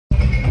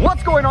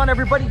going on,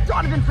 everybody?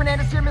 Donovan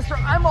Fernandez here, Mr.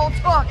 I'm All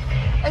Talk.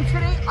 And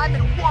today I'm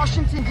in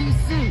Washington,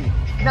 D.C.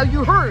 Now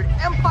you heard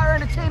Empire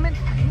Entertainment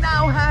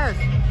now has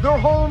their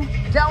home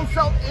down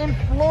south in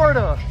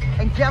Florida.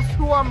 And guess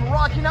who I'm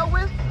rocking out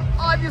with?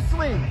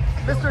 Obviously,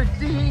 Mr.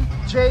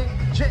 DJ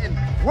Jitten.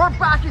 We're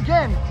back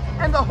again.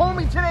 And the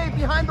homie today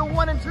behind the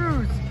 1 and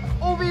 2s,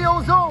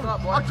 OVO Zone,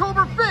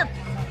 October 5th,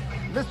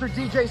 Mr.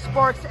 DJ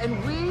Sparks. And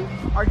we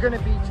are going to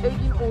be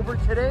taking over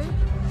today.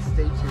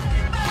 Stay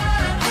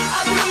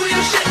tuned.